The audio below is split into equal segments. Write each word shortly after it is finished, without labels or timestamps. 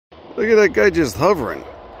Look at that guy just hovering.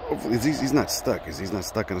 Hopefully he's not stuck. He's not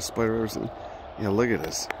stuck in a spider or something. Yeah, look at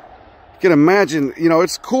this. You can imagine, you know,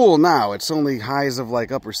 it's cool now. It's only highs of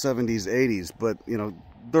like upper 70s, 80s. But, you know,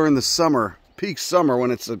 during the summer, peak summer, when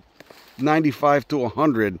it's a 95 to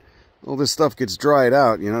 100, all this stuff gets dried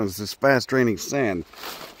out. You know, it's this fast draining sand.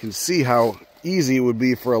 You can see how easy it would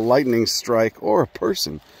be for a lightning strike or a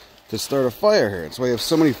person to start a fire here. That's why you have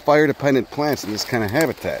so many fire dependent plants in this kind of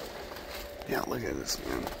habitat. Yeah, look at this,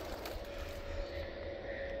 man.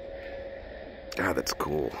 God, that's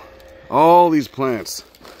cool. All these plants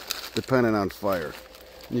dependent on fire.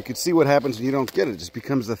 And you can see what happens when you don't get it. It just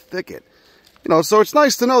becomes a thicket. You know, so it's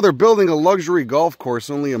nice to know they're building a luxury golf course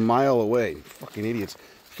only a mile away. Fucking idiots.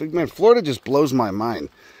 Man, Florida just blows my mind.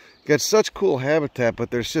 Got such cool habitat,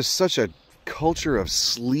 but there's just such a culture of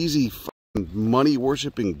sleazy fucking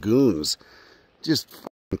money-worshipping goons. Just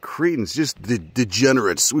fucking cretins. Just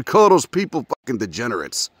degenerates. We call those people fucking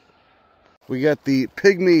degenerates. We got the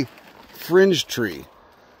Pygmy Fringe tree.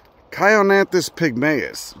 Chionanthus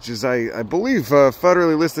pygmaeus, which is, I believe,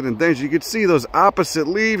 federally listed endangered. You can see those opposite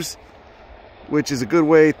leaves, which is a good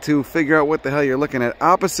way to figure out what the hell you're looking at.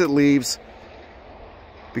 Opposite leaves,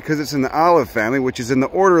 because it's in the olive family, which is in the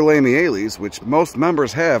order Lamiales, which most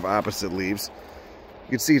members have opposite leaves. You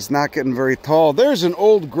can see it's not getting very tall. There's an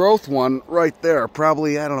old growth one right there.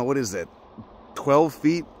 Probably, I don't know, what is it? 12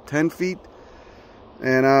 feet? 10 feet?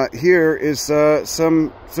 And here is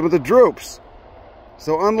some of the drupes.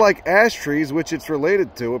 So unlike ash trees, which it's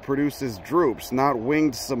related to, it produces drupes, not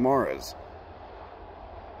winged samaras.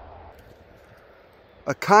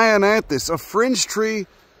 A Chionanthus, a fringe tree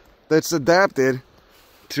that's adapted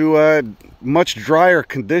to much drier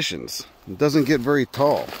conditions. It doesn't get very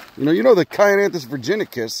tall. You know the Chionanthus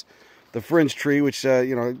virginicus, the fringe tree, which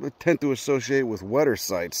you know, tend to associate with wetter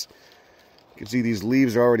sites. You can see these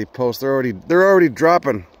leaves are already post. They're already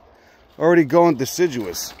dropping, already going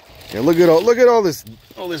deciduous. Yeah, look at all this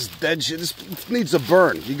dead shit. This needs a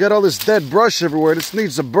burn. You got all this dead brush everywhere. This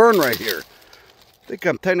needs a burn right here. I think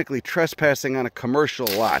I'm technically trespassing on a commercial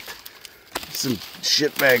lot. Some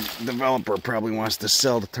shitbag developer probably wants to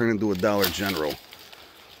sell to turn into a Dollar General.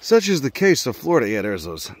 Such is the case of Florida. Yeah, there's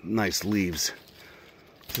those nice leaves.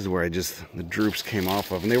 This is where the drupes came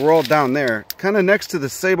off of. And they were all down there, kind of next to the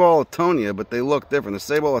Sabal-Atonia, but they look different.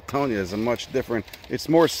 The Sabal-Atonia is a much different, it's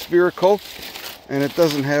more spherical, and it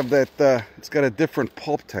doesn't have that, it's got a different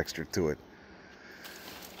pulp texture to it.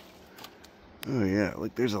 Oh yeah,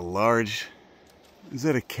 look, there's a large, is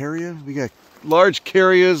that a carya? We got large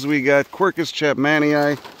caryas, we got Quercus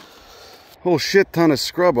chapmanii, whole shit ton of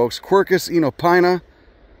scrub oaks. Quercus enopina,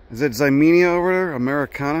 is that Ximenia over there?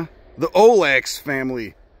 Americana? The Olax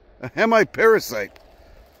family, a hemiparasite,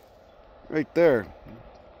 right there.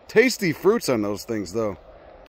 Tasty fruits on those things though.